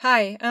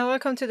Hi, and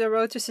welcome to the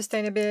Road to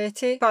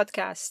Sustainability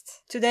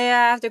podcast. Today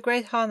I have the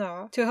great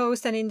honor to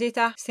host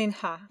Anindita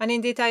Sinha.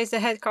 Anindita is the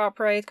head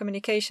corporate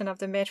communication of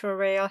the Metro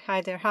Rail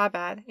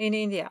Hyderabad in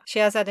India. She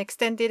has an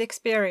extended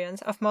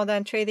experience of more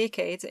than 3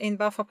 decades in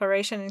both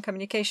operation and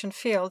communication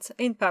fields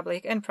in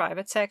public and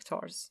private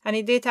sectors.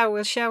 Anindita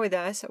will share with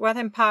us what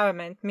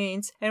empowerment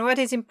means and what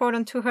is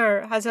important to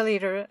her as a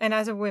leader and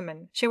as a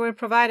woman. She will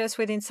provide us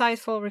with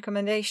insightful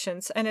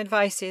recommendations and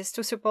advices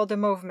to support the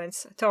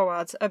movements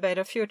towards a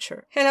better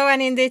future. Hello,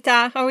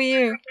 Anindita. How are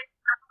you?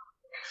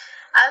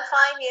 I'm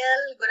fine,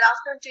 Neil. Good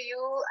afternoon to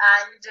you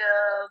and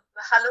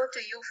hello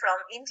to you from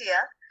India.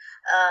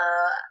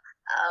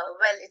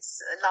 Well,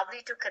 it's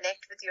lovely to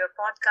connect with your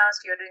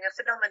podcast. You're doing a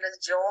phenomenal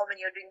job and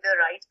you're doing the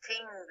right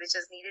thing, which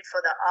is needed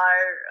for the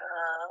hour,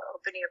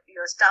 opening up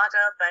your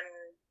startup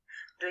and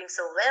doing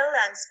so well,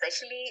 and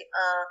especially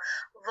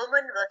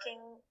women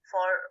working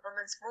for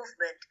women's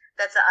movement.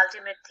 That's the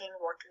ultimate thing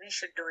what we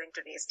should do in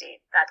today's day.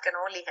 That can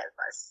only help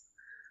us.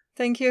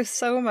 Thank you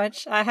so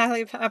much. I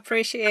highly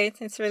appreciate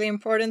it. It's really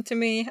important to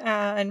me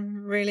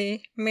and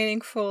really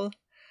meaningful.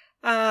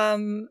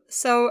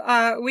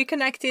 We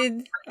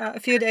connected a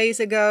few days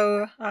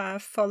ago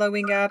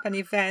following up an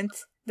event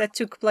that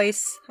took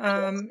place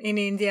in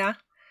India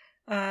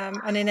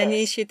on an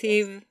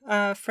initiative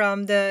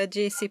from the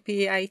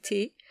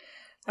GCPIT.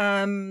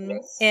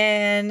 And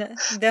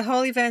the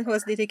whole event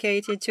was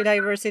dedicated to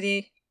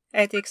diversity,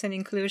 ethics, and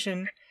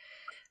inclusion.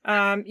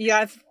 You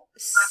have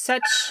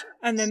such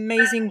an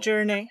amazing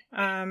journey,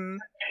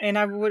 and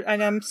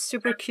I'm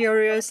super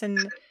curious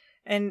and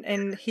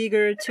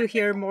eager to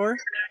hear more.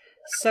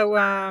 So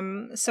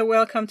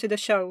welcome to the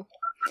show.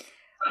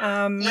 Yes,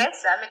 I'm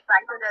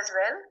excited as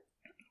well.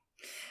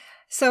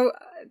 So,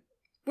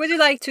 would you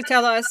like to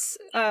tell us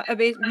a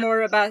bit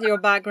more about your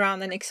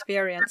background and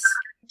experience?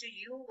 To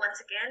you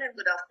once again, and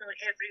good afternoon,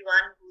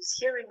 everyone who's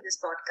hearing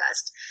this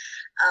podcast.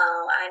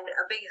 And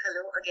a big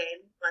hello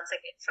again, once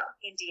again from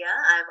India.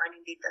 I'm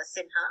Anindita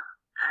Sinha,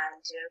 and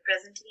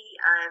presently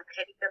I'm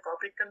heading the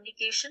corporate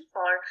communication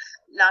for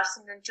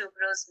Larsen and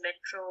Toubro's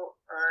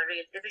Metro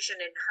Rail Division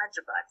in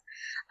Hyderabad.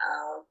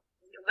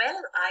 Well,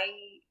 I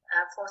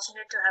am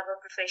fortunate to have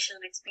a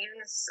professional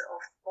experience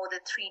of more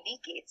than 3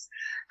 decades,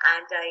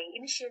 and I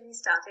initially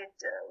started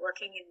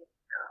working in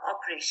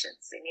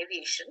operations in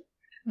aviation.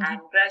 Mm-hmm.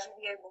 And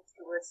gradually I moved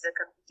towards the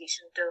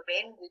communication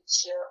domain,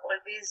 which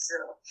always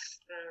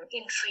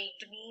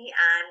intrigued me,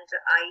 and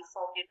I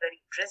found it very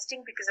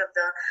interesting because of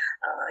the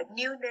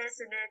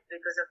newness in it,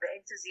 because of the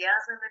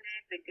enthusiasm in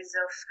it, because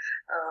of,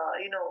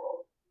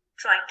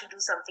 trying to do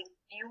something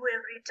new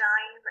every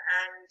time,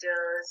 and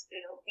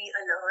be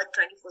alert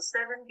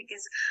 24/7,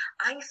 because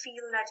I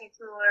feel that if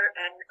you are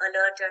an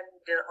alert and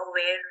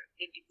aware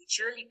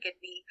individual, you can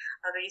be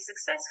a very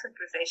successful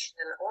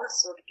professional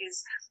also,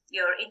 because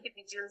your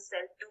individual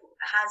self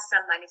has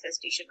some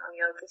manifestation on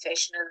your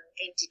professional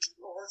entity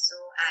also,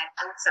 and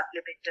both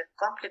supplement and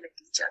complement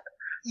each other.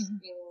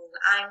 Mm-hmm.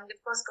 And of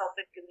course,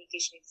 corporate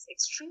communication is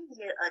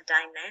extremely a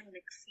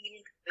dynamic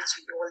field, which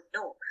we all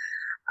know.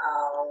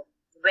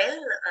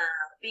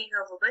 Being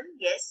a woman,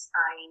 yes,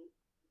 I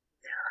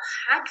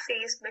had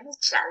faced many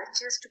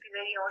challenges, to be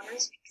very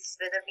honest, because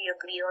whether we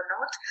agree or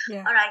not,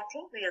 or I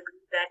think we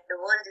agree that the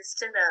world is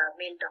still a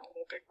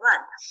male-dominated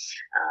one.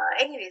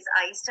 Anyways,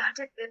 I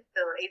started with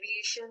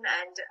aviation,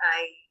 and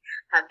I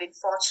have been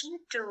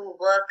fortunate to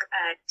work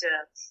at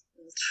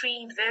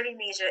 3 very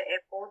major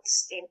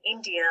airports in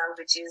India,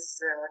 which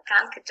is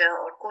Calcutta,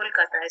 or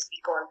Kolkata as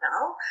we call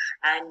now,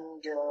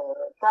 and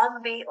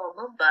Bombay or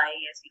Mumbai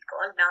as we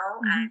call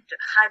now, mm-hmm. and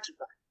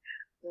Hyderabad.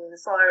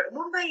 For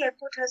Mumbai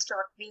Airport has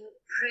taught me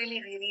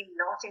really, really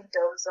lot in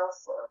terms of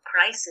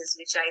crisis,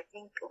 which I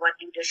think one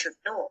leader should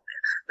know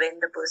when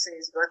the person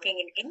is working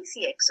in any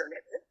CXO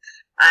level.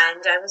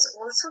 And I was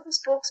also the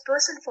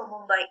spokesperson for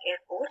Mumbai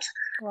Airport,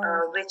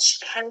 wow.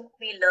 Which helped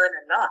me learn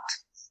a lot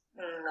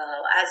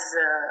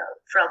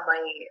from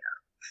my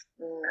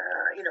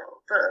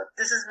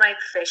this is my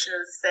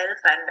professional self,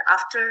 and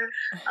after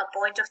a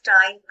point of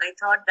time I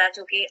thought that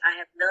okay, I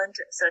have learned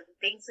certain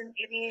things in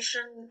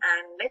aviation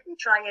and let me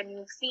try a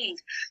new field.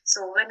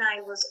 So when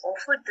I was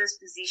offered this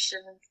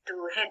position to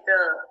head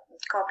the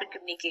corporate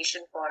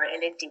communication for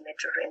L&T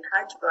Metro Rail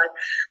Hyderabad,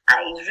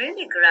 I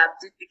really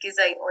grabbed it because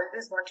I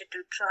always wanted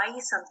to try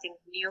something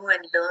new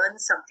and learn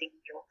something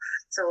new.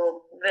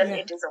 So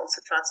it is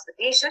also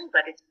transportation,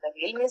 but it is the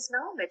railways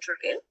now, Metro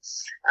Rail.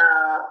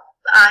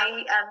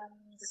 I am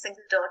the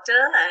single daughter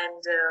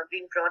and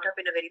being brought up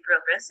in a very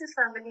progressive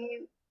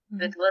family,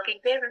 mm-hmm. with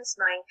working parents.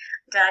 My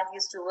dad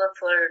used to work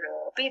for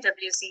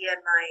PwC,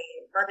 and my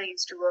mother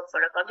used to work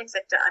for a public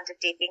sector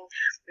undertaking,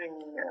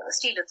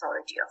 Steel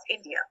Authority of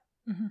India.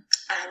 Mm-hmm.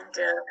 And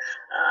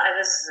I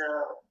was,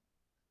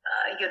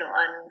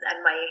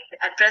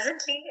 and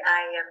presently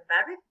I am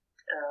married.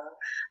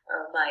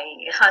 My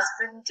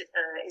husband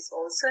is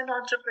also an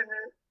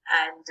entrepreneur,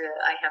 and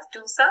I have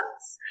 2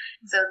 sons.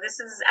 So this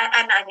is,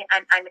 and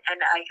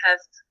I have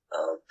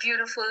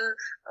beautiful,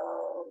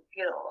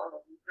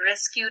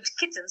 rescued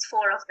kittens,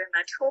 4 of them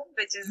at home,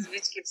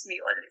 which keeps me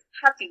always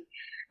happy.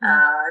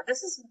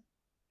 This is,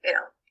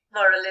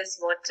 more or less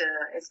what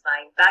is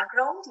my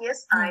background.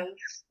 Yes, I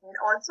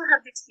also have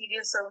the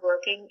experience of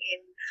working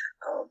in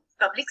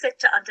public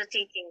sector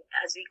undertaking,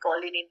 as we call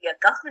in India,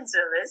 government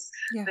service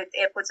with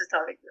Airports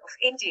Authority of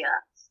India,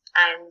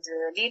 and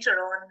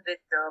later on with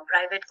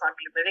private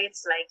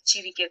conglomerates like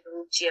GVK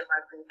Group,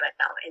 GMR Group, and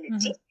now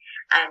L&T.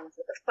 And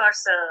of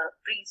course, a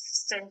brief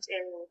stint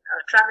in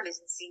travel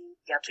agency,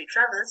 Yatri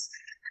Travels.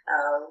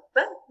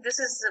 Well,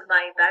 this is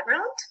my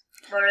background,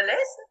 more or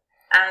less.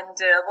 And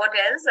what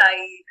else? I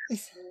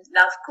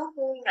love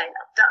cooking, I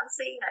love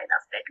dancing, I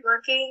love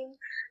networking,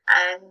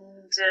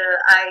 and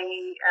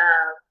I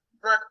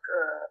work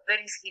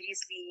very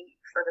seriously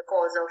for the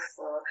cause of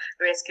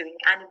rescuing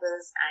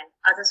animals and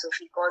other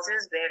social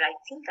causes where I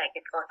think I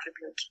can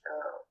contribute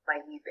my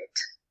wee bit.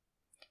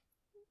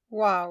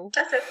 Wow.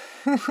 That's it.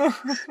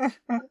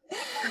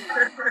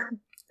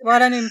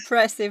 What an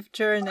impressive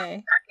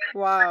journey.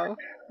 Wow.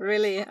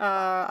 Really,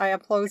 I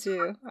applaud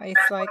you.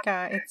 It's like,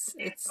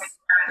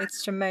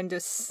 it's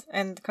tremendous,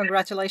 and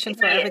congratulations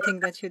for everything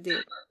that you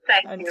did.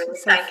 Thank you.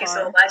 Thank you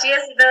so much.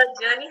 Yes, the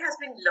journey has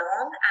been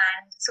long,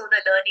 and so the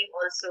learning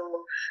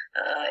also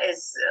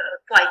is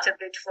quite a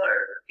bit for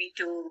me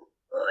to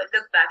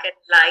look back at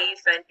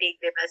life and take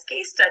them as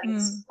case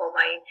studies for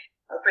my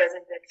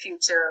present and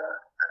future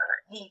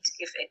need,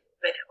 if any,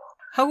 whenever.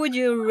 How would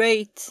you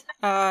rate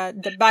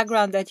the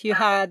background that you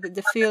had,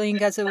 the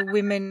feeling as a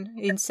woman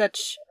in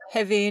such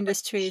heavy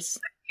industries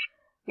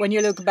when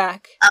you look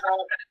back?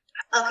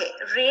 Okay,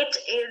 rate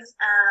is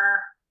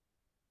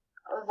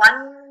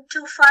 1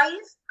 to 5.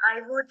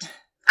 I would,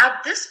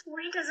 at this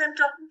point, as I'm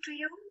talking to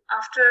you,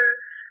 after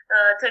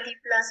 30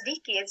 plus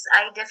decades,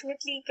 I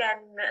definitely can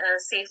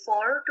say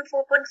 4 to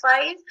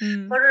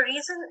 4.5 for a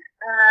reason,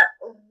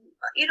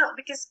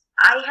 because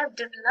I have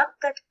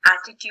developed that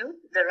attitude,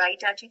 the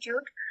right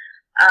attitude,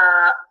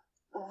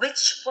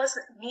 which was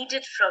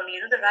needed from me,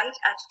 the right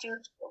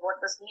attitude, what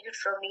was needed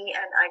from me,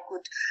 and I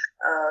could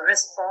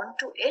respond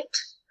to it.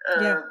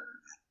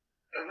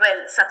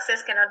 Well,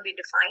 success cannot be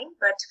defined,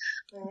 but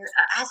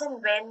as and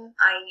when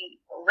I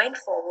went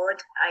forward,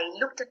 I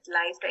looked at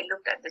life, I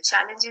looked at the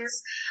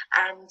challenges,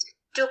 and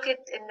took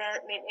it in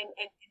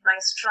my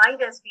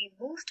stride as we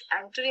moved.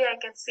 And today I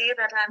can say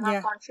that I'm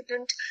a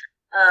confident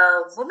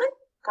woman,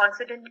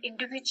 confident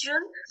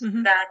individual,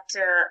 that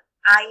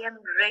I am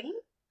ready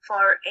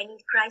for any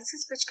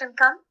crisis which can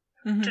come.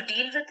 To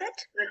deal with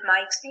it, with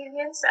my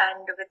experience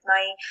and with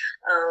my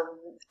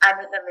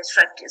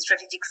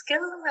strategic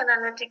skills,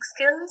 analytic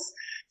skills.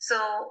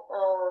 So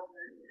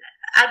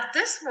at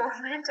this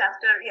moment,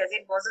 after,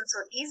 it wasn't so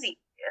easy.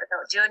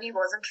 The journey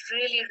wasn't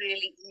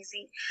really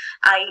easy.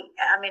 I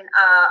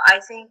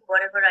think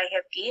whatever I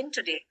have gained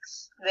today,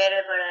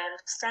 wherever I am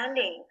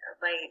standing,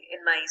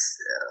 in my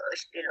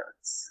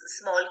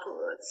small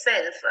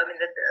self,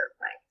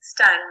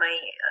 my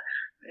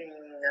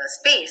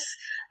space,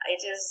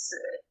 it is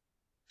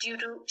due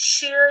to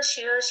sheer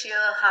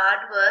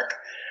hard work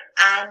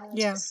and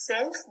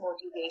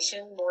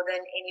self-motivation more than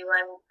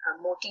anyone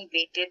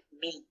motivated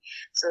me.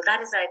 So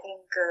that is, I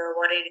think,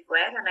 what I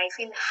require, and I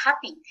feel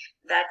happy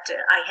that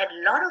I had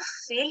a lot of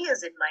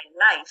failures in my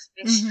life,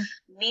 which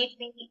made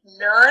me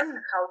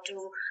learn how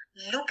to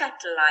look at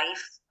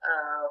life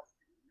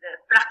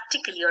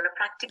practically, on a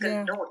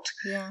practical note.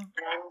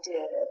 And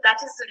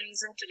that is the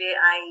reason today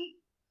I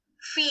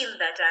feel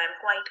that I am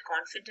quite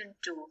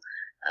confident to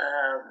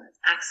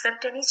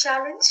accept any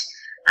challenge,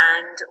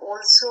 and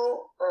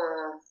also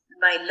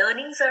my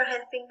learnings are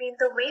helping me in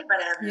the way,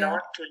 but I have a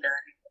lot to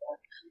learn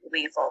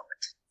way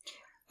forward.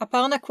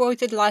 Aparna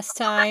quoted last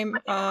time,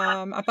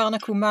 Aparna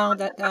Kumar,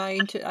 that I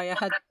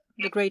had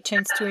the great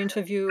chance to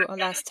interview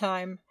last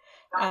time,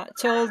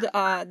 told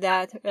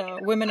that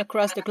women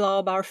across the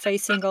globe are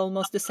facing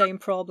almost the same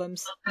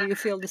problems. Do you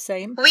feel the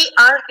same? We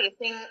are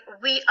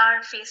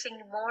facing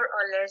more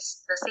or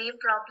less the same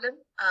problem.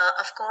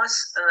 Of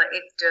course,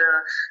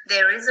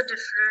 there is a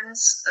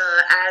difference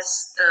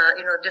as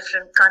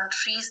different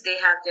countries, they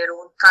have their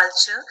own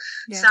culture.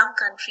 Some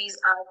countries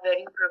are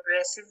very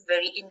progressive,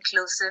 very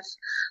inclusive,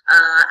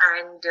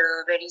 and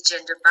very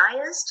gender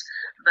biased,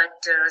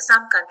 but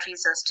some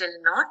countries are still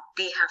not.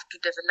 They have to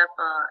develop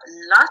a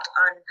lot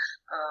on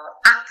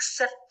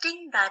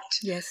accepting that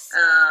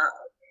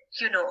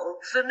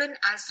women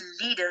as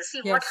leaders.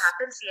 See, what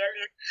happens here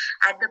is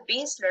at the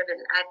base level,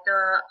 at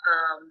the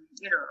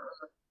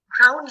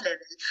ground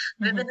level,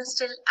 women are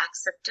still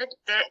accepted.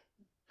 There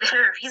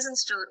are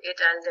reasons to it.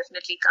 I'll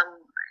definitely come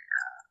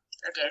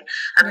again.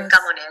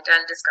 Come on it.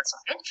 I'll discuss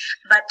on it.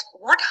 But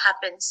what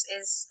happens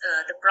is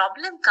the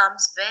problem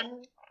comes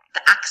when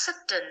the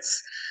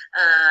acceptance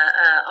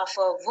of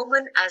a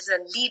woman as a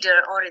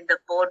leader or in the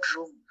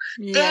boardroom.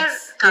 There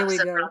comes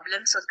a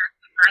problem. So that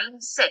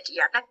mindset,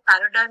 that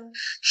paradigm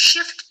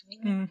shift.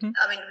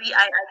 I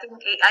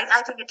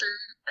think it'll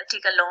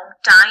take a long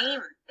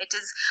time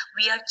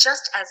We are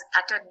just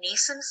at a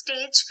nascent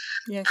stage.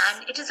 Yes.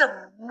 And it is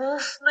a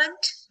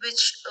movement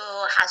which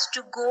has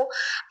to go,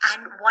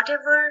 and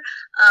whatever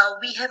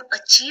we have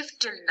achieved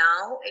till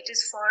now, it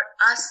is for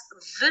us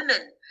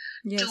women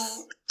Yes. to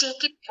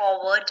take it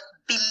forward,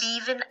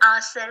 believe in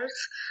ourselves,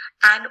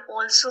 and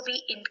also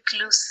be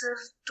inclusive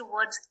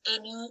towards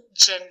any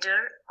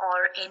gender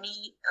or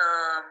any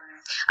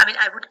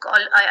I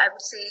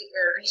would say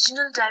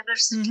regional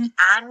diversity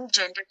and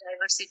gender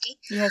diversity.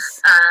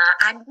 Yes.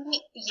 And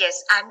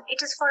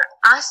it is for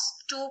us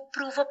to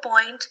prove a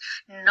point,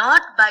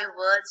 not by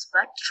words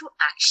but through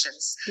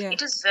actions. Yeah,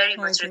 it is very I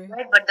much agree.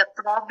 required, but the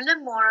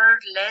problem more or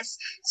less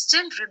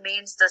still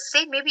remains the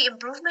same. Maybe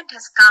improvement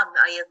has come,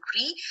 I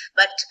agree,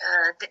 but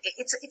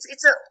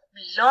it's a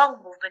long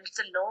movement. It's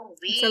a long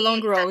way. It's a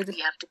long road. That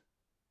we have to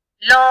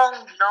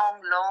long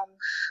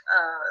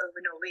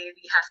way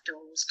we have to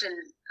still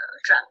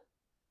travel.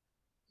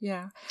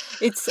 Yeah,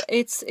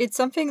 it's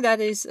something that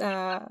is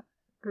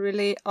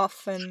really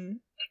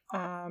often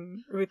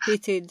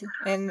repeated,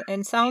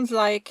 and sounds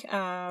like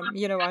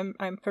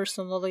I'm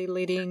personally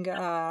leading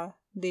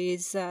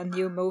these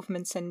new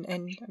movements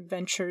and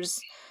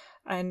ventures,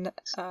 and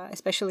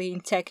especially in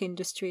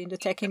the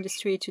tech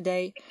industry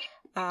today.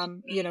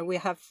 We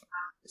have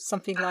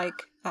something like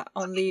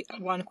only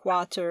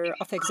 1/4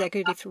 of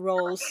executive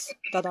roles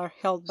that are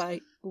held by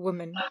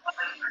women.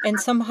 And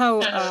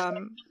somehow,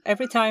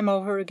 every time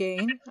over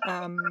again,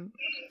 I'm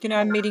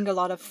meeting a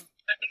lot of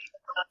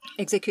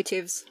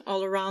executives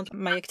all around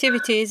my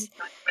activities.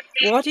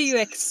 What do you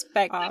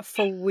expect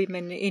for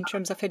women in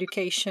terms of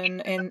education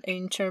and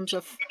in terms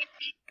of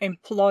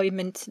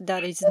employment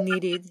that is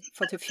needed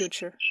for the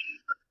future?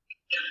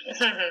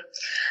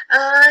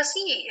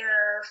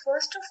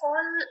 First of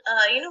all,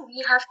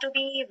 we have to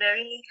be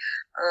very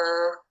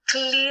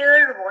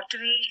clear what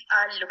we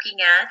are looking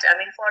at. I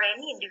mean, for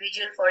any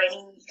individual, for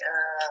any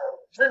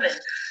women,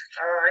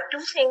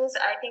 two things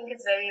I think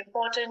is very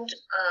important: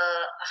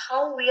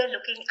 how we are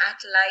looking at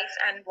life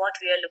and what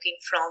we are looking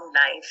from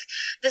life.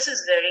 This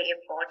is very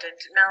important.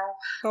 Now,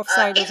 Both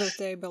sides of the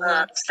table.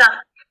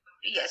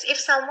 Yes, if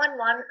someone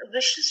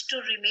wishes to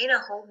remain a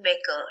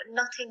homemaker,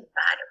 nothing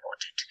bad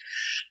about it.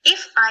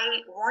 If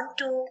I want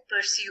to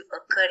pursue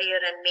a career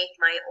and make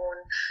my own,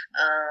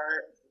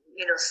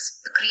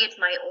 create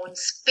my own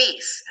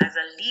space as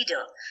a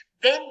leader,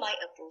 then my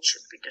approach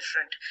should be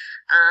different.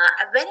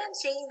 When I'm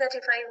saying that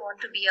if I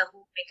want to be a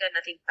homemaker,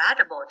 nothing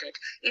bad about it.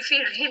 If you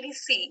really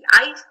see,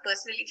 I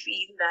personally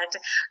feel that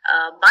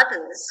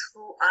mothers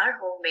who are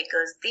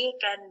homemakers, they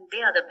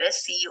are the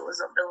best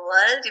CEOs of the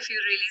world. If you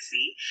really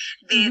see,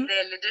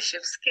 their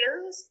leadership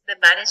skills,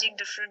 they're managing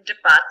different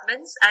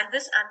departments, and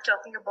this I'm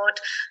talking about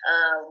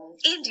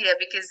India,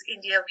 because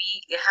India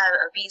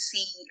we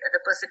see the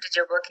percentage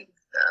of working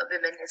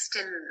women is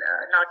still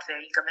not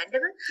very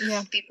commendable.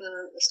 Yeah. People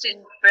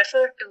still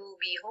prefer to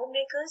be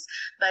homemakers,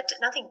 but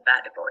nothing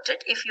bad about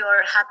it. If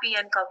you're happy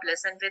and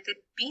complacent with it,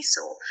 be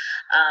so.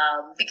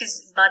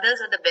 Because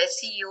mothers are the best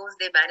CEOs.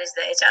 They manage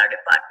the HR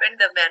department,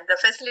 the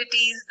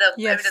facilities, they're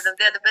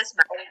the best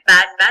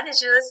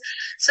managers.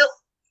 So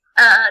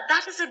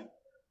that is a.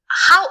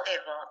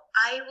 However,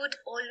 I would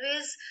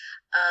always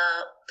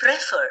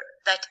prefer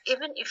that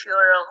even if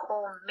you're a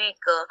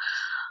homemaker,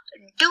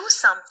 do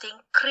something,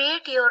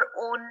 create your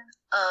own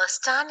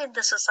stand in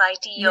the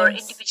society, your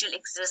individual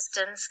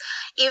existence,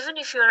 even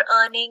if you're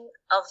earning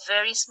a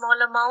very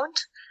small amount,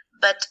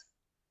 but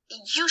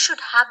you should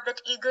have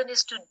that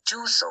eagerness to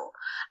do so.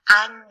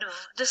 And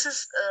this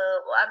is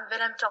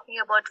when I'm talking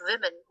about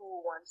women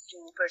who want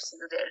to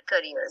pursue their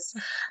careers,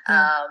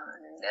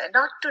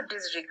 not to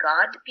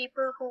disregard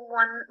people who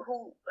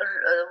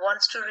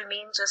wants to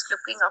remain just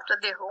looking after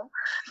their home,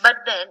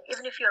 but then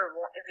even if you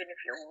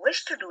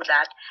wish to do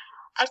that,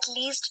 at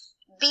least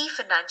be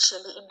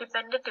financially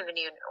independent in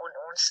your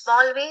own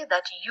small way,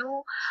 that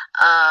you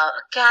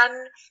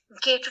can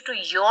cater to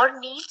your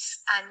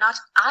needs and not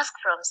ask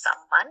from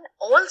someone.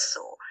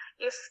 Also,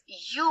 if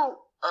you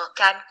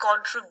can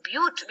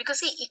contribute, because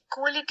see,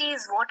 equality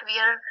is what we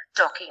are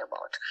talking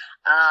about.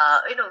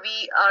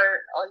 We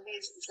are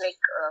always, it's like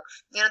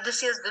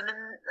this year's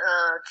women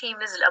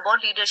theme is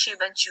about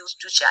leadership and choose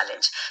to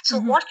challenge. So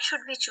what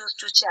should we choose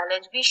to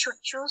challenge? We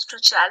should choose to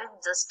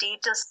challenge the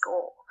status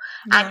quo.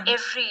 And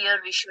every year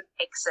we should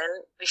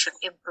excel, we should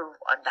improve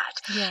on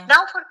that.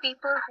 Now, for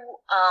people who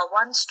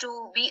wants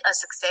to be a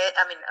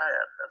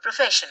a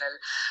professional,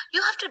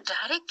 you have to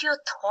direct your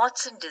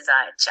thoughts and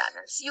desired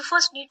channels. You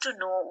first need to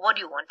know what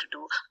you want to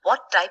do,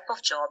 what type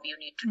of job you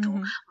need to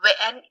do,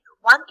 and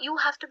one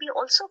has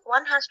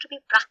to be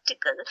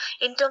practical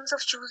in terms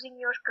of choosing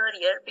your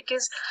career,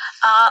 because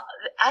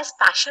as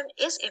passion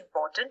is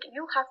important,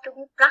 you have to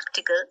be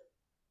practical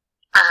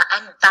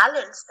and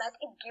balance that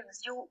it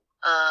gives you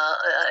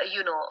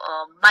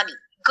money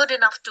good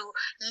enough to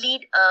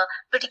lead a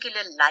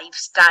particular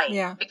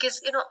lifestyle.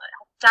 Because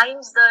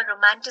times the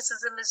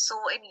romanticism is so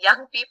in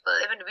young people,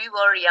 even we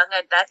were young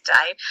at that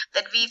time,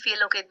 that we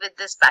feel, okay, with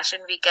this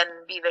passion we can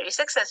be very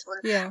successful.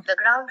 The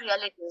ground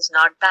reality is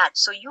not that.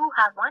 So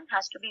one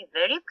has to be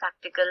very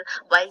practical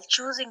while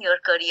choosing your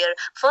career.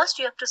 First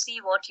you have to see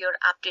what your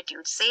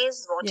aptitude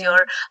says, what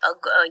your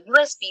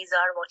USPs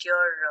are, what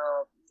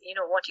your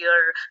what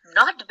you're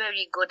not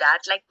very good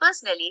at. Like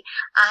personally,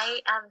 I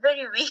am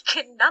very weak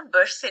in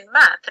numbers in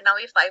math. Now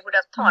if I would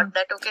have thought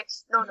that, okay,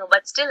 no,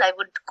 but still I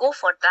would go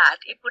for that,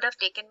 it would have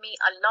taken me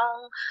a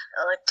long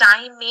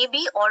time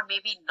maybe, or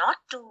maybe not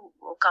to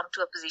come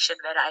to a position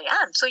where I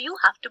am. So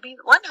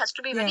one has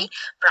to be very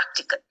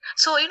practical.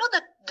 So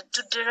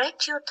to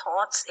direct your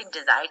thoughts in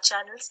desired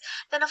channels,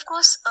 then of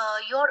course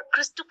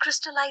to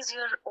crystallize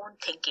your own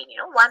thinking,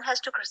 one has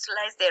to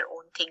crystallize their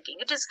own thinking.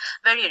 It is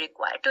very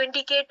required to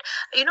indicate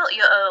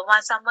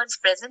someone's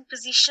present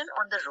position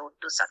on the road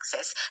to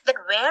success, that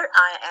where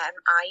am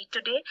I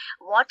today,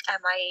 what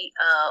am I,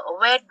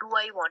 where do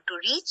I want to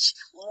reach,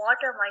 what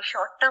are my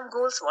short-term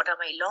goals, what are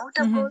my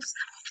long-term goals,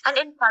 and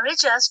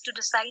encourage us to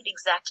decide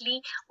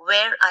exactly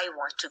where I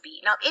want to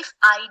be. Now, if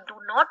I do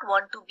not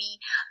want to be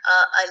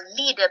a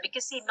leader,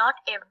 because see, not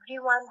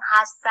everyone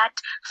has that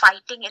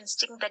fighting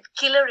instinct, that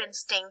killer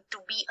instinct to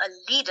be a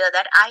leader,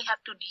 that I have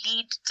to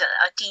lead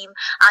a team,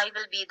 I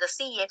will be the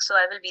CXO,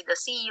 I will be the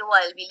CEO,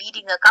 I will be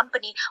leading a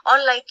company, or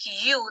like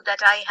you,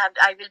 that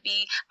I will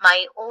be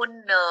my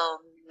own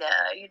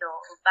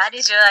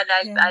manager, and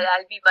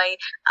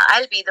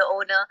I'll be the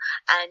owner,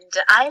 and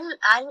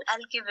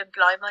I'll give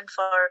employment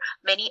for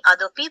many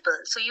other people.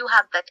 So you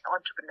have that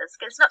entrepreneur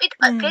skills. Now it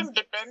again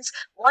depends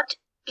what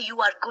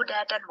you are good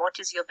at and what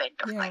is your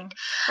bent of mind.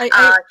 I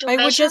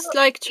would just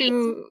like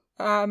to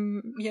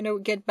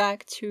get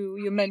back to,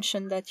 you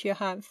mentioned that you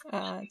have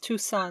 2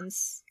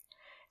 sons.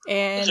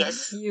 And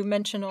you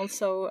mentioned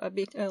also a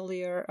bit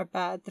earlier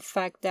about the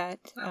fact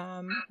that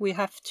we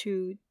have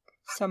to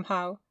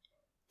somehow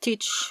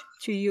teach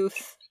to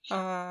youth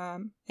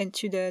and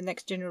to the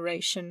next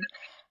generation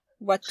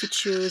what to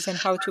choose and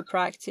how to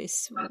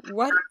practice.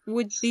 What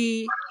would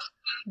be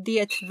the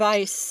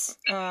advice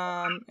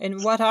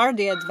and what are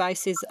the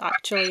advices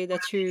actually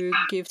that you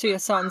give to your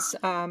sons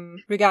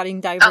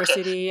regarding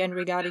diversity and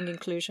regarding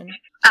inclusion?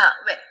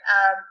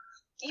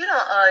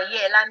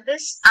 And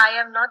this, I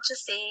am not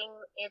just saying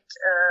it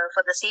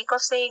for the sake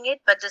of saying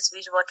it, but this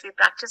is what we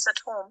practice at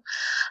home.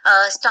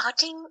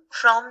 Starting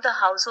from the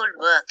household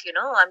work,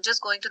 I'm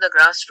just going to the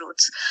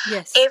grassroots.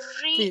 Yes,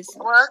 every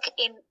work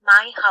in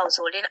my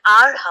household, in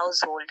our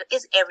household,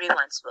 is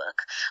everyone's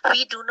work.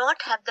 We do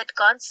not have that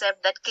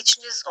concept that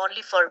kitchen is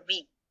only for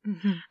me.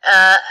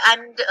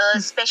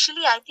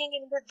 Especially I think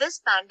this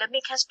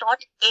pandemic has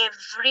taught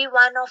every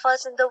one of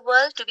us in the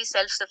world to be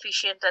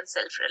self-sufficient and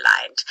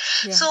self-reliant.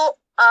 So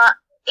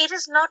it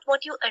is not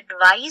what you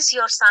advise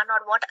your son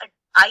or what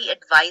I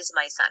advise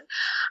my son.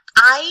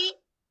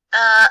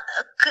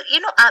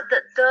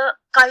 The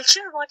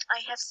culture what I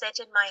have set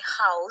in my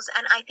house,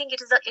 and I think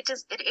it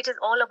is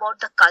all about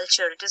the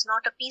culture. It is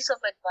not a piece of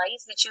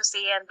advice which you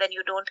say and then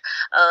you don't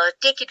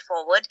take it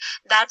forward.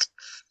 That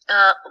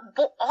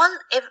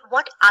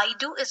what I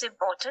do is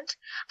important,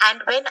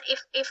 and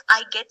if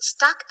I get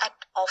stuck at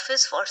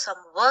office for some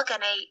work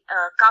and I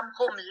come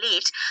home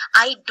late,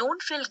 I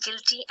don't feel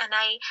guilty, and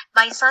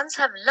my sons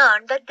have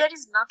learned that there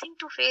is nothing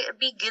to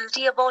be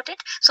guilty about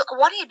it. So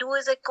what I do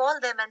is I call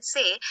them and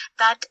say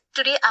that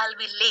today I'll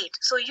be late,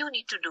 so you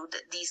need to do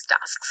these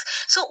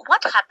tasks. So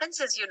what happens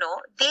is,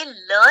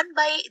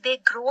 they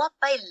grow up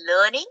by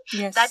learning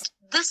that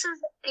this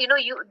is,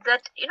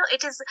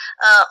 it is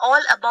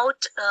all about,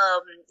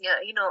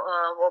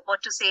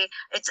 what to say,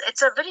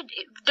 it's a very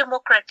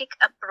democratic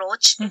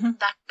approach in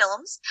that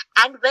terms.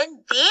 And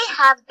when they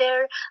have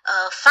their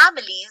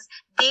families,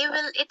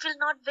 it will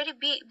not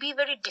be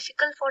very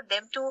difficult for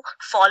them to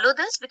follow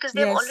this, because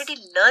they've already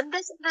learned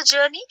this in the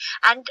journey,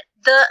 and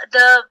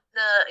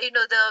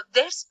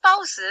their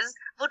spouses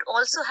would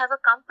also have a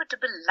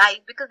comfortable life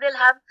because they'll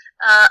have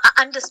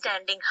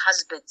understanding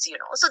husbands.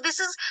 So this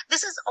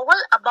is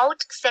all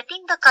about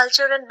setting the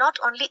culture and not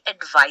only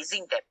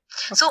advising them.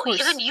 So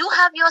even you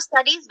have your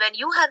studies, when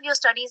you have your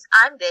studies,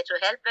 I'm there to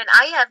help. When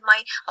I have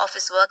my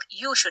office work,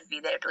 you should be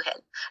there to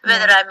help,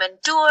 whether I'm in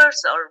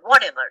tours or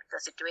whatever the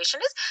situation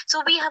is.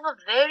 So we have a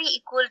very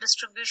equal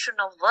distribution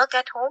of work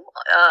at home,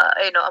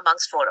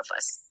 amongst 4 of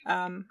us.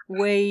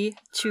 Way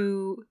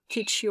to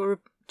teach your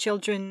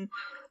children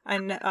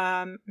and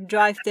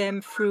drive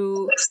them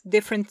through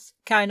different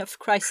kind of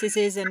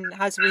crises, and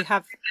as we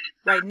have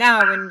right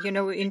now, and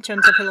in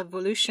terms of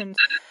evolution,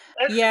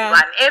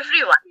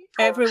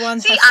 everyone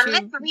see,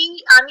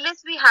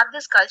 unless we have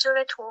this culture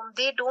at home,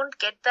 they don't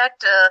get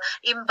that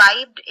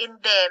imbibed in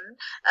them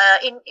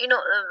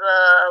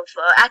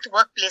at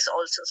workplace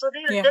also. So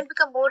they'll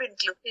become more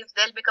inclusive,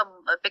 they'll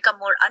become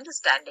more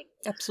understanding.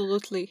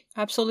 Absolutely.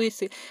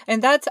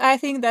 And I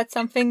think that's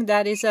something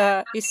that is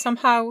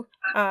somehow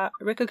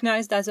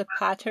recognized as a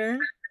pattern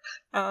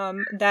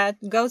that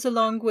goes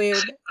along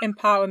with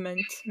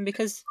empowerment,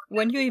 because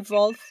when you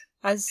evolve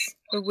as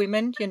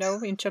women,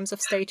 in terms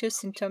of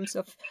status, in terms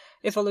of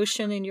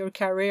evolution in your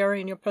career,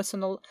 in your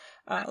personal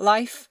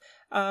life.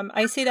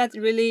 I see that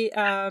really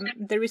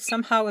there is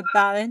somehow a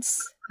balance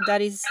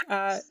that is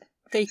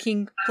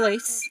taking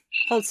place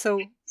also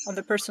on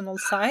the personal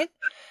side.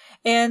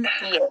 And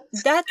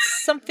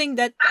that's something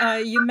that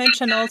you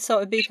mentioned also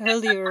a bit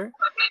earlier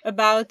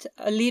about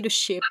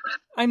leadership.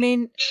 I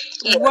mean,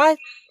 what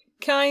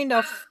kind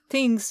of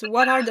things,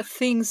 what are the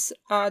things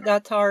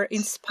that are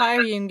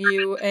inspiring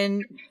you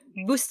and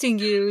boosting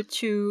you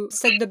to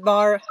set the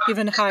bar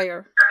even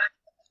higher?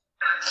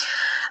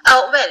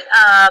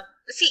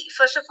 See,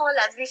 first of all,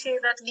 as we say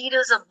that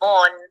leaders are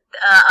born,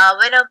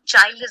 when a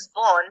child is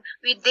born,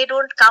 they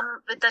don't come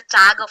with a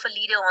tag of a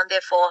leader on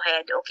their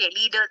forehead. Okay,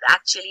 leaders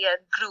actually are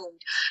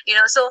groomed.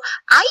 So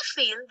I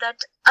feel that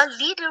a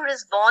leader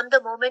is born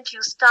the moment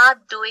you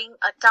start doing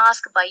a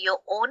task by your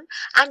own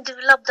and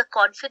develop the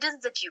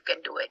confidence that you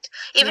can do it.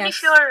 Even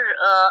if you're,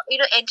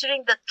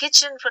 entering the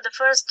kitchen for the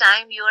first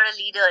time, you are a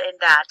leader in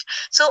that.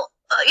 So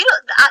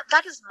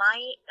that is my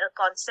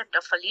concept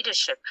of a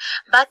leadership.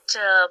 But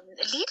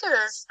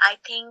leaders, I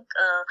think,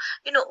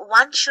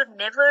 one should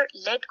never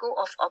let go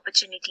of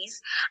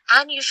opportunities,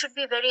 and you should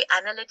be very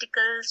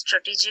analytical,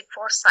 strategic,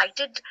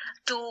 foresighted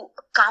to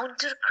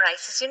counter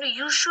crisis.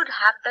 You should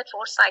have that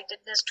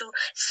foresightedness to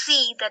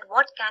see that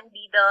what can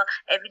be the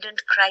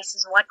evident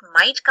crisis, what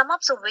might come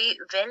up, so very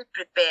well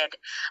prepared.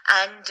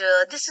 And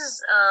this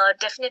is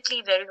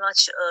definitely very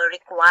much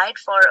required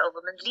for a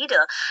woman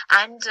leader.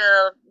 And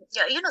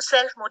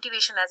self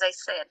motivation, as I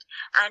said.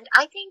 And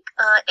I think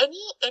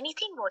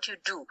anything what you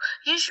do,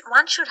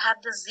 one should have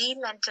the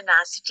zeal and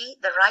tenacity,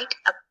 the right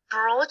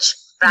approach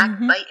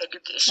backed by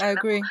education. I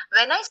agree. Now,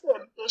 when I say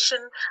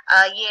education,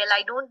 Yale,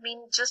 I don't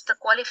mean just the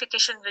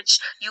qualification which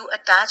you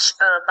attach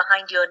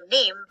behind your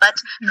name, but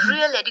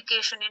real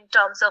education in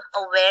terms of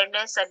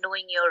awareness and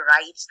knowing your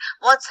rights,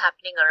 what's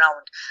happening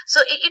around.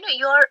 So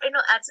you're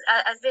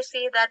as they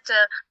say that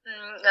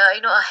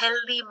a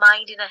healthy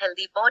mind in a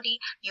healthy body.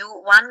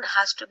 One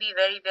has to be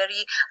very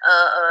very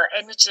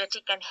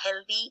energetic and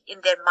healthy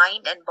in their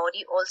mind and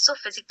body, also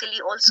physically,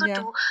 also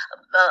to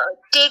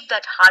take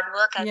that hard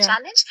work and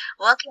challenge.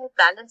 Work-life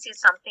balance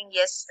is something,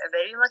 yes,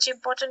 very much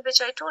important,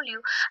 which I told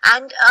you.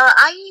 And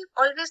I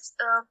always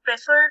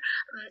prefer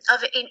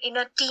in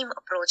a team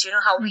approach,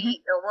 how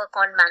we work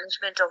on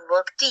management of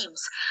work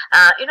teams.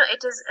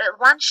 It is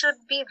one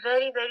should be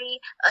very very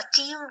a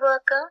team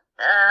worker,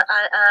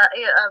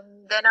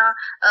 then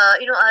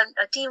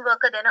a team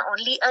worker, then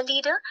only a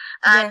leader,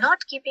 not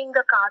keeping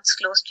the cards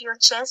close to your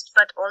chest,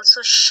 but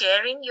also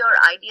sharing your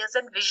ideas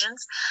and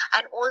visions,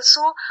 and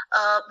also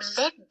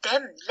let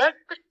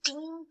the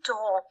team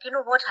talk.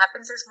 What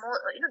happens is more,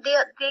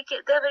 they're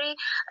very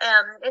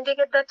and they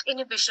get that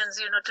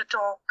inhibitions, to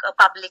talk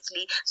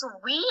publicly. So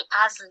we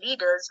as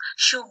leaders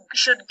should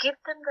give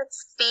them that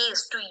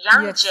space to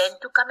young gen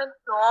to come and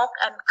talk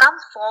and come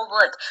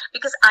forward,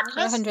 because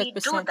unless 100%. we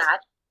do that,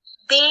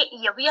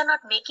 we are not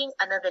making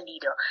another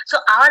leader. So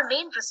our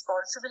main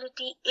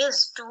responsibility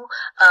is to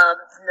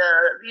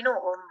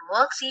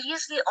work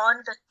seriously on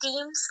the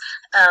teams,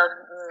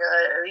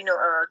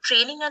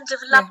 training and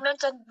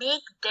development, and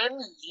make them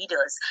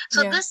leaders.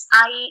 So this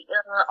I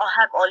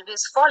have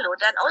always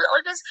followed, and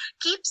always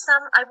keep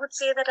some, I would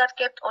say that I've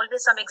kept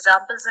always some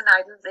examples and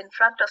idols in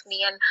front of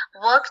me, and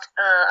worked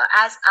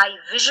as I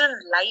vision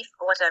life,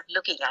 what I'm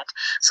looking at.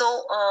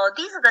 So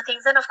these are the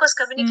things. And of course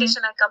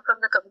communication, I come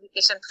from the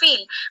communication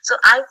field. So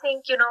I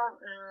think,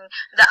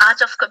 the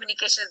art of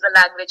communication is the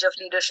language of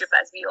leadership,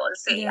 as we all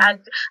say. And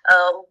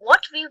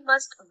what we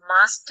must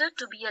master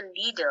to be a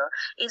leader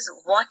is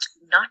what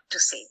not to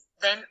say,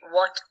 then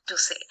what to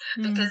say.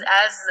 Because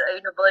as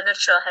Bernard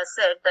Shaw has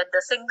said, that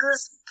the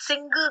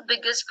single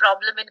biggest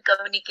problem in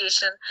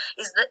communication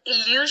is the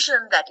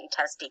illusion that it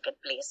has taken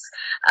place.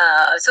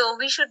 So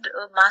we should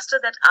master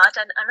that art.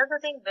 And another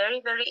thing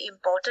very very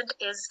important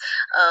is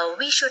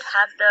we should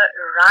have the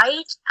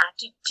right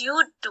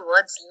attitude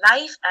towards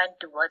life and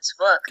towards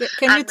work.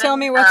 Can you tell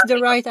me what's the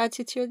right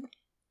attitude?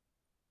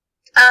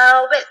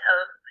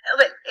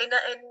 Well, in a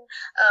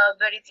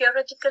very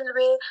theoretical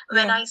way,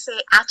 when I say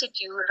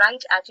attitude,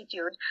 right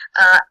attitude,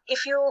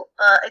 if you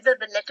either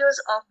the letters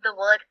of the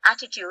word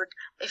attitude,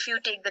 if you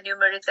take the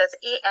numerics as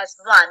A as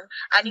 1,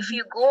 and if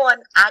you go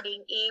on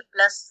adding A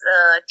plus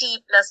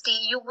T plus T,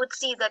 you would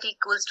see that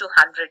equals to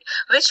 100,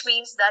 which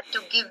means that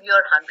to give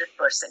your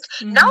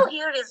 100%. Now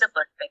here is the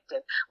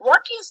perspective.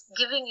 What is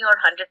giving your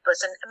 100%?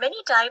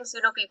 Many times,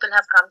 people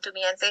have come to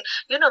me and say,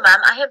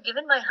 ma'am, I have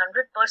given my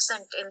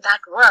 100% in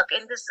that work,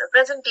 in this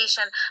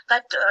presentation,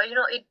 but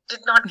it did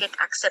not get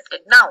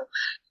accepted. Now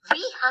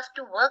we have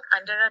to work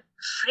under a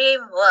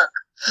framework.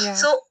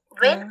 So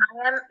when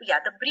I am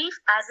the brief,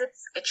 as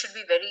it should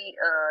be very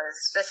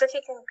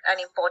specific and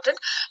important.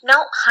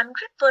 Now 100%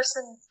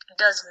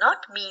 does not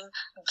mean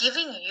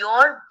giving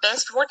your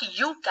best, what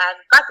you can,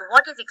 but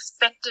what is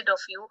expected of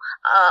you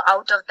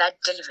out of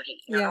that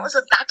delivery.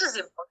 So that is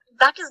important.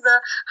 That is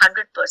the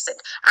 100%.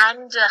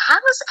 And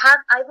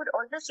I would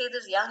always say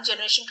this young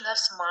generation to have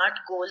smart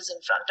goals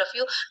in front of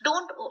you.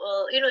 Don't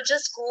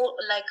just go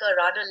like a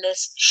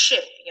rudderless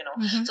ship.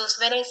 So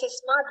when I say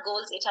smart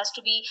goals, it has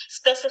to be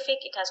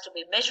specific, it has to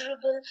be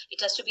measurable,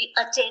 it has to be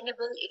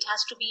attainable, it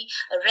has to be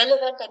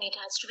relevant, and it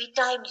has to be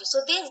timely.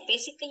 So there's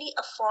basically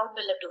a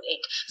formula to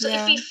it. So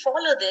if we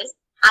follow this,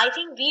 I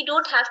think we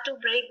don't have to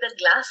break the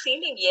glass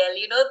ceiling,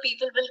 Yael.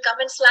 People will come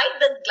and slide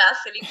the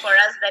glass ceiling for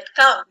us that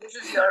come. This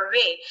is your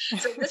way.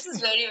 So this is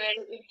very,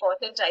 very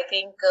important, I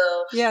think,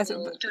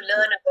 to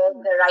learn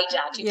about the right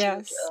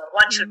attitude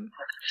one should have.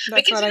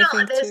 That's because, what I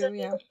think there's too, a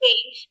saying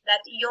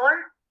that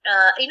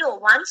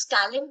one's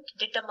talent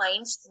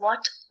determines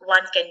what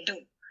one can do.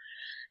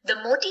 The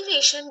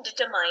motivation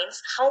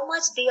determines how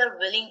much they are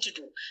willing to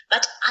do,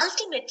 but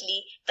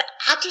ultimately the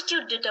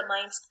attitude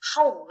determines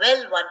how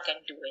well one can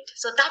do it.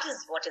 So that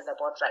is what is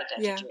about right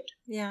attitude.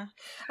 Yeah.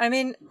 I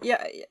mean,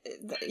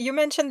 you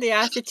mentioned the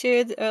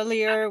attitude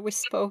earlier. We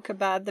spoke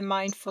about the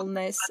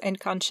mindfulness and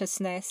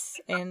consciousness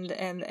and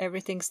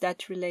everything's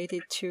that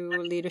related to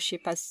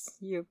leadership as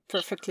you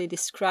perfectly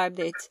described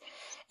it.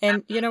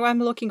 And,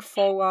 I'm looking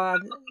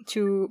forward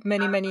to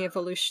many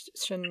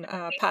evolution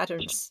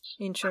patterns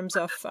in terms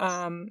of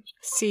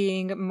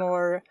seeing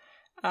more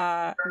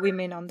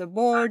women on the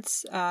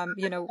boards.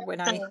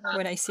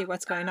 When I see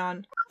what's going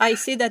on, I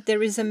see that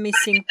there is a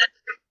missing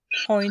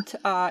point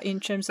in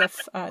terms of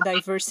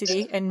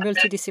diversity and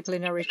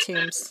multidisciplinary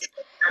teams.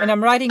 And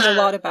I'm writing a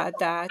lot about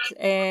that.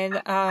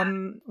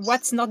 And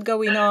what's not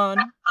going on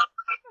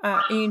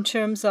in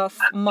terms of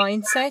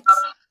mindset,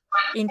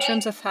 in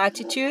terms of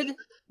attitude,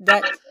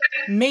 that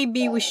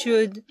maybe we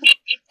should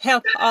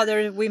help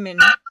other women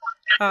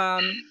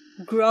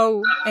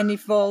grow and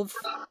evolve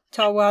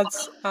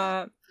towards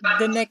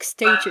the next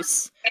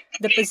stages,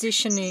 the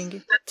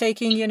positioning,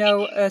 taking,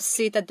 a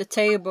seat at the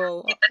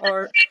table,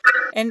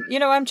 and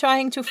I'm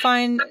trying to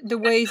find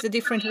the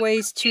different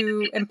ways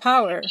to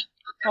empower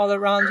all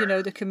around,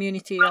 the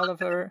community all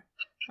over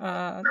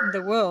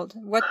the world.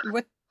 What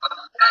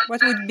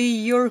would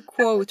be your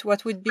quote?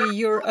 What would be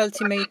your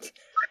ultimate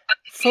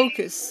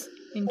focus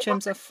in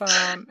terms of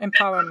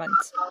empowerment?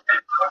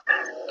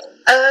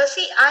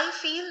 See, I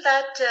feel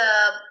that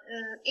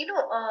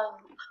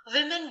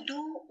women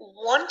do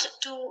want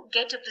to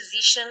get a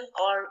position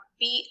or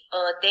be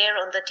there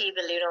on the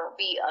table,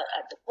 be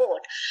at the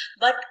board.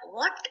 But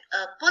what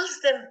pulls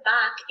them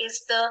back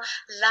is the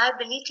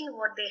liability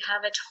what they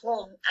have at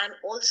home, and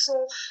also,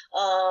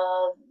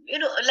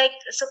 like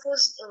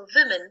suppose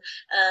women,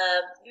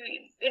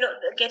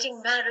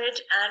 getting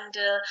married and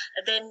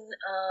then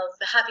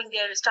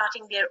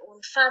starting their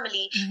own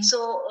family.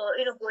 So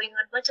going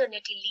on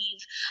maternity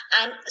leave,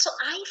 and so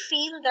I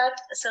feel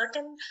that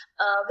certain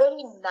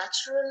very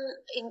natural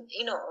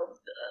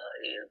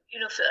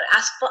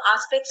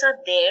aspects are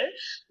there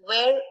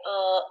where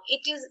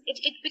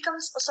it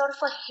becomes a sort of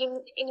a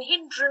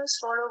hindrance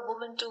for a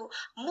woman to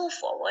move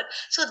forward.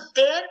 So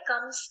there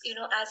comes,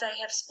 as I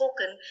have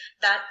spoken,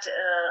 that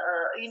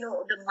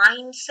the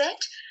mindset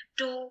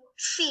to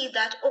see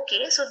that,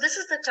 okay, so this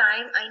is the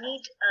time I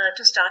need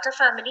to start a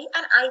family,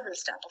 and I will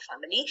start a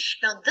family.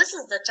 Now this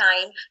is the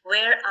time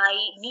where I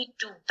need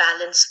to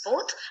balance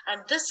both,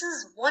 and this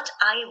is what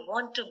I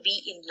want to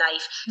be in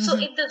life. So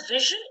if the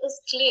vision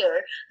is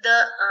clear,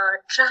 the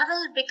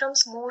travel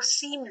becomes more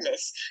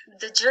seamless,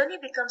 the journey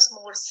becomes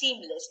more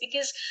seamless,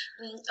 because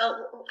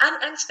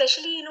and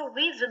especially,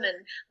 we women,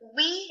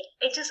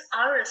 it is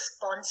our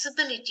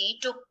responsibility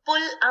to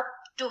pull up,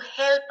 to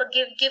help,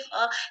 give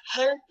a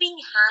helping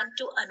hand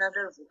to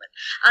another woman.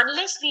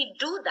 Unless we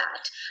do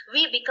that,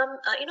 we become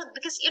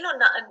because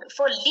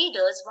for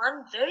leaders,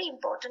 one very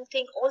important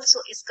thing also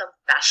is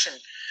compassion.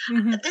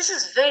 This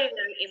is very,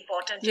 very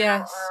important.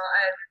 Yes.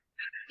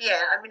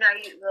 I mean, I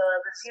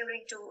was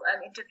hearing to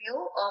an interview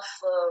of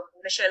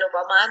Michelle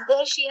Obama, and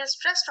there she has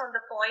stressed on the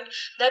point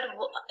that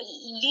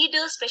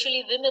leaders,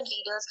 especially women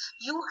leaders,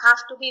 you have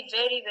to be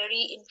very,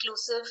 very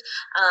inclusive,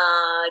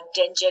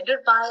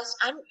 gender biased,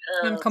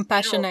 and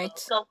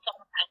compassionate.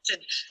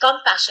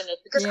 Compassionate,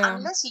 because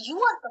unless you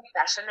are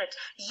compassionate,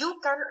 you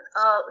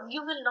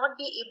will not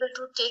be able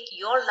to take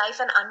your life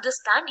and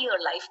understand your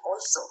life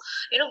also.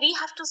 We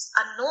have to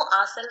know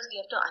ourselves,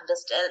 we have to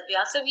understand, we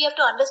have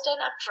to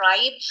understand our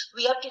tribe,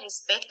 we have to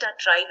respect our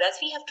tribe as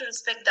we have to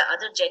respect the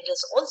other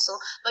genders also,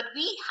 but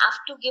we have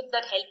to give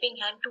that helping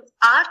hand to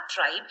our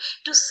tribe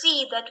to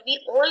see that we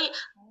all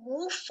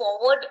move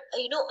forward,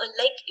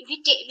 like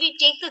we take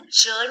the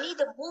journey,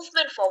 the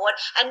movement forward,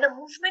 and the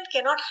movement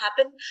cannot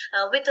happen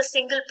with a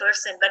single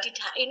person, but it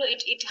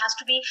has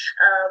to be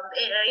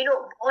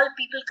all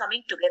people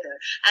coming together.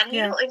 And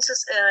in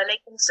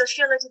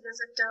sociology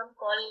there's a term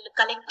called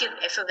collective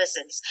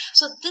effervescence.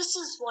 So this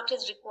is what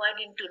is required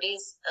in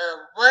today's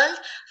world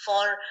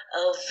for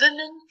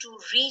women to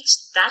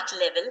reach that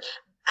level.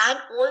 and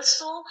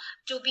also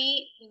to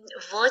be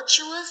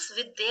virtuous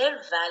with their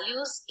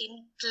values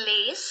in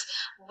place,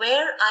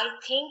 where I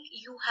think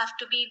you have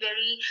to be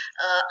very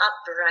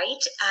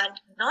upright and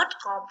not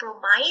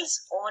compromise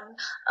on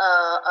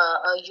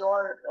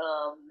your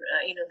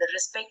the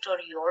respect or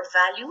your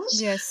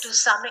values Yes. to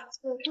some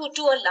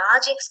to a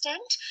large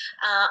extent.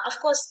 Of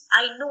course,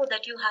 I know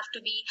that you have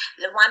to be,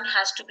 one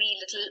has to be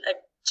little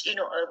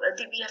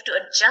we have to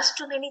adjust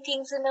to many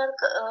things in our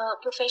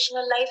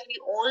professional life. We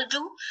all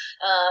do.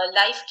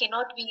 Life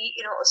cannot be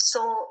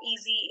so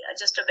easy,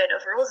 just a bed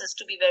of roses,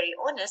 to be very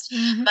honest.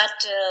 Mm-hmm.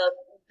 But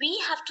we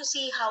have to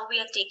see how we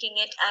are taking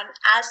it, and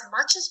as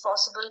much as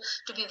possible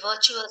to be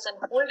virtuous and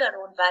hold our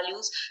own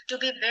values, to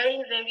be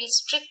very very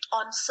strict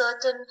on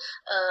certain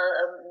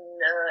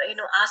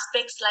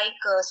aspects like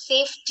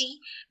safety,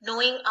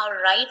 knowing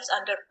our rights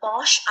under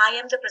posh. I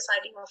am the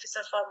presiding officer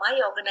for my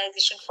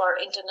organization for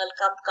internal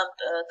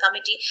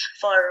committee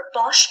for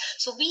posh.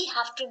 So we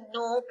have to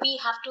know, we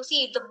have to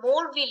see, the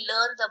more we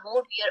learn, the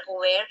more we are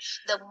aware,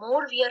 the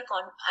more we are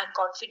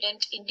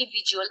confident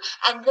individual,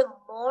 and the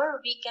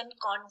more we can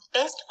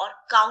contest or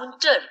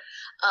counter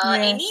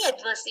any Yes.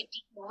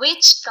 adversity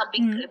which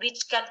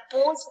can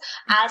pose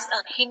as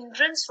a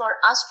hindrance for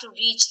us to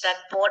reach that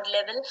board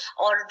level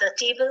or the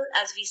table,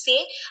 as we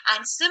say.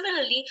 And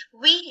similarly,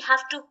 we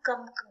have to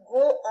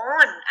go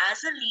on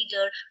as a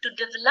leader to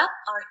develop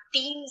our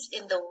teams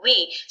in the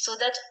way so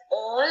that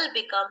all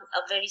become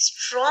a very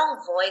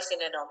strong voice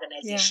in an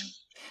organization. Yeah.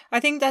 I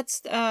think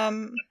that's,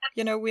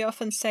 we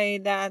often say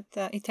that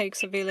it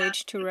takes a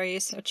village to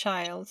raise a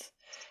child.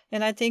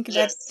 And I think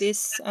that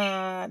Yes.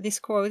 this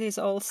quote is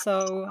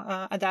also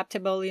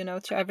adaptable,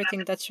 to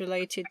everything that's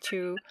related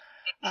to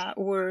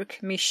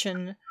work,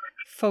 mission,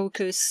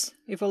 focus,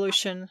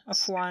 evolution of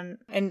one.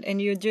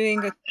 And you're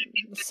doing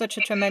such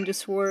a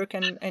tremendous work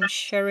and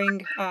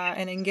sharing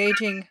and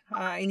engaging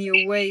in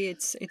your way.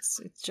 It's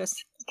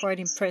just quite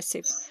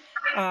impressive.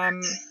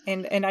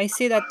 And I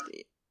see that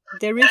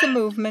there is a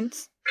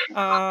movement,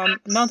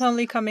 not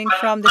only coming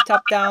from the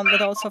top down,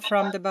 but also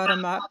from the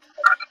bottom up.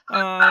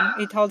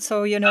 It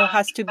also,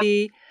 has to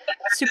be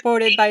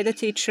supported by the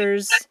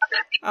teachers,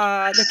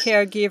 the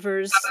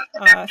caregivers,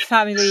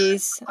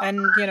 families, and,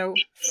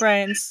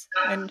 friends,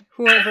 and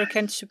whoever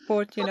can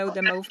support,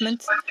 the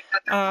movement.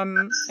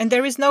 And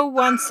there is no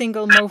one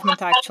single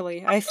movement,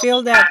 actually. I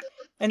feel that,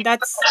 and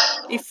that's,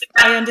 if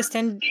I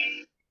understand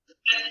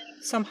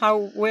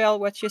somehow well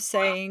what you're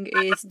saying,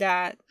 is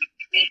that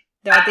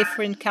there are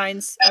different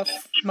kinds of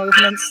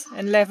movements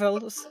and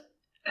levels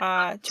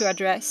to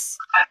address.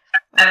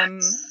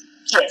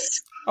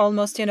 Yes.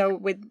 Almost,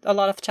 with a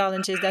lot of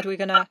challenges that we're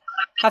gonna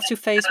have to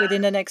face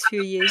within the next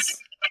few years.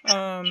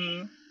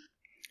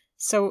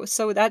 So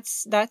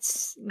that's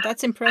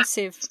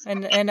impressive,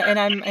 and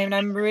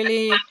I'm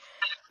really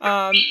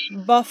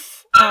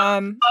both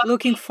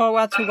looking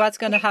forward to what's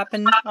gonna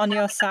happen on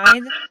your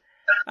side,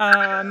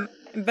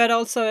 but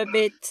also a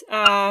bit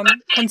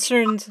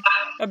concerned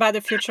about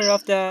the future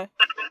of the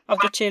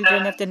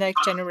children of the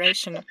next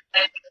generation.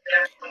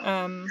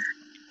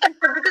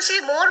 Because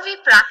see, more we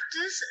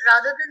practice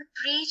rather than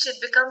preach,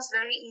 it becomes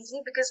very easy.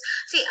 Because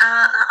see,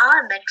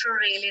 our metro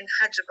rail in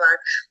Hyderabad,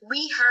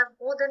 we have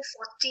more than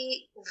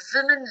 40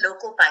 women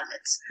loco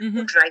pilots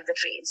who drive the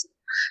trains.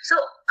 So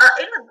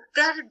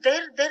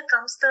there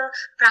comes the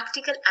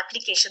practical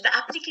application. The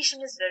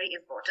application is very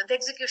important. The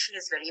execution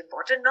is very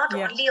important, not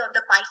only on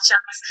the pie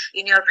charts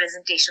in your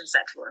presentations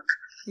at work.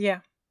 Yeah,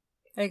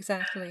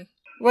 exactly.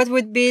 What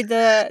would be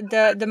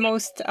the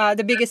most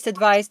the biggest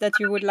advice that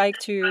you would like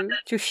to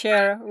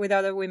share with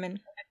other women?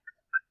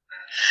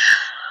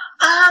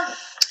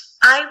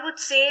 I would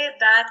say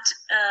that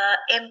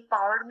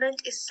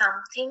empowerment is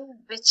something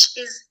which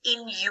is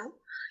in you.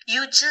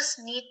 You just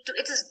need to,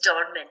 it is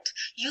dormant.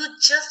 You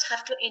just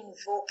have to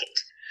invoke it.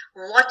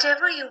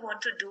 Whatever you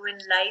want to do in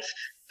life,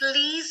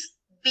 please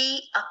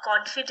be a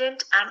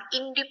confident and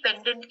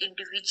independent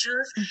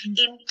individual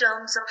in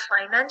terms of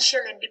financial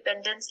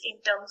independence, in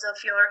terms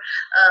of your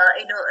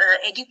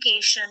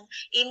education,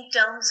 in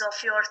terms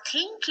of your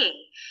thinking,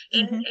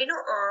 in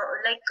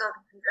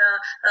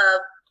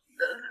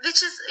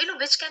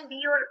which can be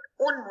your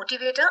own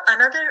motivator.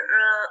 Another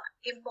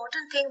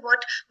important thing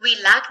what we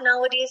lack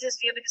nowadays is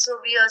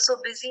we are so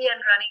busy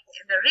and running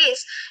in the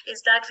race,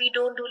 is that we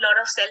don't do a lot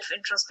of self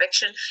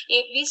introspection.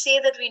 If we say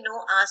that we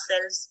know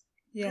ourselves,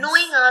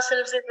 knowing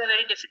ourselves is a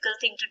very difficult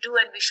thing to do,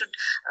 and we should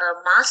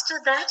master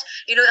that.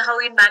 How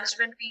in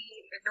management we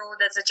know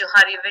there's a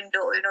Johari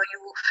window.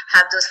 You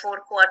have those 4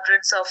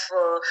 quadrants of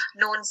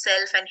known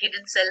self and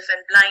hidden self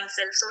and blind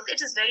self. So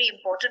it is very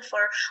important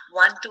for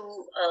one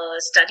to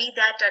study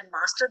that and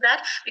master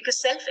that, because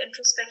self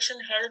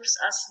introspection helps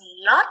us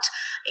a lot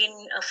in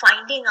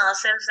finding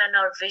ourselves and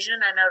our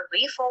vision and our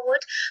way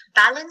forward.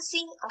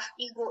 Balancing of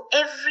ego,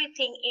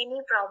 everything,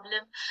 any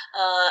problem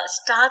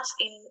starts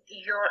in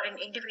your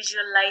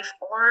individual life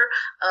or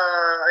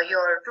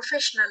your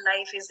professional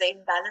life, is the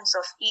imbalance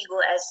of ego,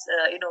 as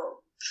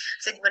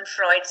Sigmund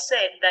Freud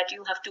said that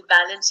you have to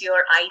balance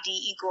your ID,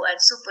 ego, and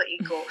super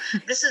ego.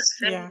 This is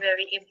very,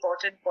 very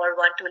important for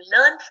one to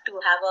learn to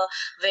have a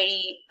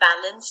very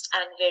balanced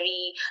and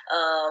very,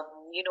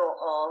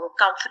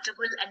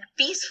 comfortable and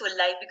peaceful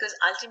life, because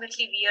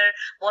ultimately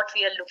what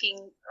we are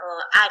looking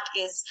at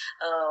is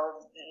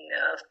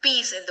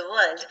peace in the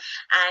world.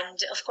 And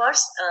of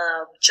course,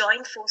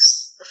 join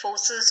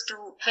forces to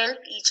help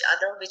each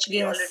other, which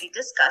we already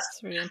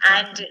discussed,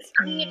 and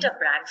create a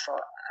brand for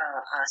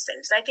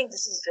ourselves. I think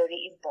this is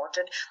very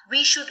important.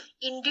 We should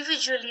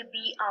individually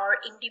be our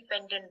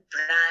independent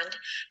brand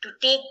to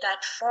take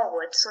that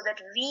forward, so that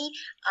we,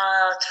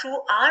 through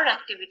our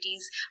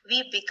activities,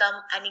 we become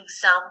an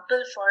example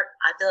for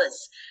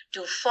others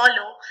to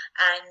follow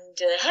and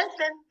help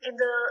them in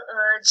the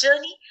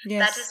journey.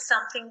 That is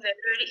something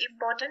very, very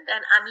important.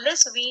 And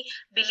unless we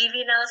believe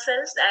in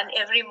ourselves and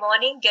every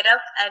morning get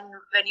up and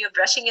when you're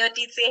brushing your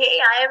teeth say, hey,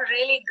 I am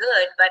really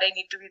good, but I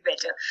need to be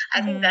better,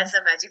 I think that's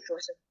the magic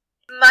potion.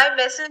 My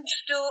message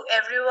to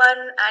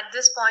everyone at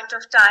this point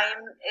of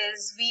time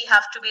is we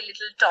have to be a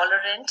little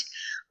tolerant.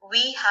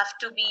 We have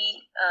to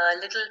be a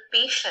little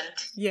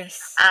patient.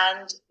 Yes.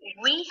 And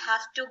we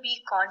have to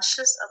be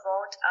conscious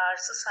about our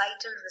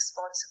societal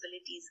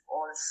responsibilities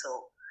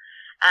also.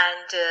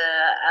 And,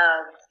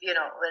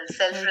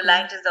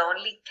 self-reliant is the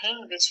only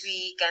thing which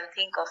we can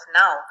think of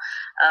now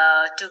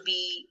to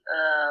be,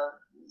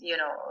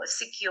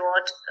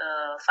 secured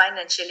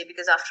financially,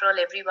 because after all,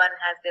 everyone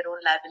has their own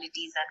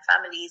liabilities and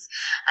families,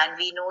 and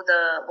we know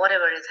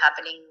whatever is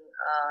happening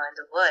in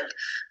the world.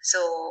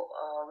 So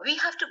we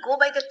have to go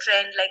by the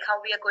trend, like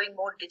how we are going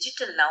more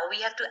digital now.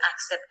 We have to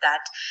accept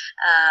that.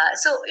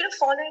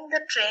 Following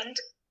the trend,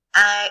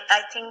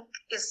 I think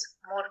is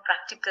more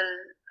practical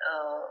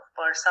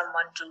for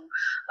someone to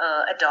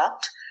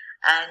adopt.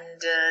 And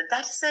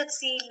that's it.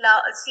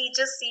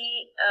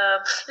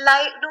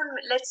 Life.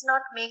 Let's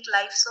not make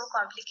life so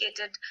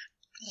complicated.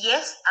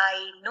 Yes,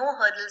 I know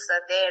hurdles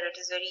are there. It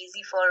is very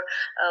easy for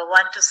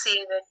one to say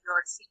when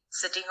you're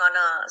sitting on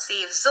a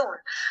safe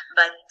zone,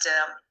 but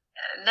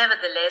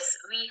nevertheless,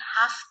 we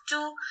have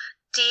to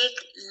take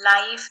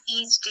life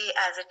each day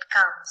as it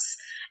comes.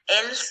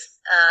 Else,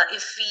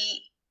 if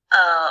we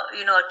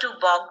too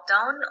bogged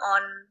down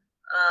on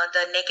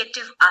the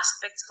negative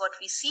aspects what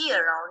we see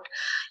around,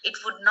 it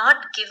would not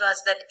give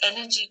us that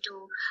energy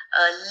to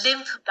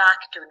limp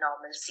back to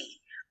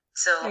normalcy.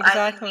 So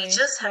I think we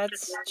just have to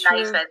take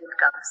life as it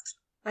comes.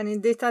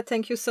 Anindita,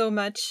 thank you so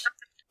much.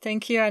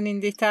 Thank you,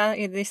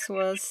 Anindita. This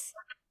was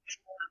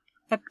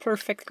a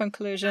perfect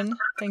conclusion.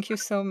 Thank you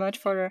so much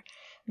for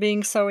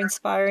being so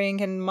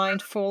inspiring and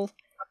mindful.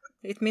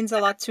 It means a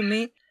lot to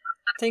me.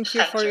 Thank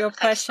you for your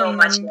passion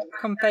and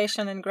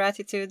compassion and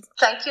gratitude.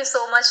 Thank you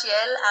so much,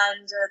 Yael,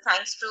 and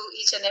thanks to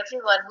each and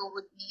everyone who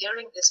would be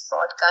hearing this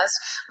podcast.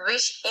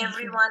 Wish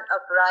everyone a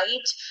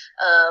bright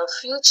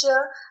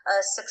future,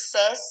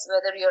 success,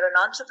 whether you're an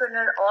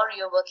entrepreneur or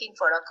you're working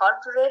for a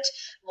corporate,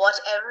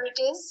 whatever it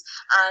is,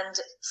 and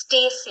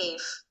stay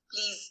safe.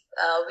 Please,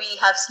 we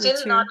have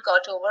still not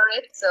got over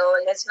it, so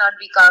let's not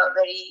be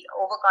very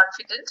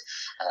overconfident.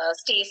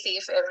 Stay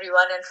safe,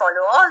 everyone, and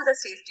follow all the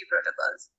safety protocols.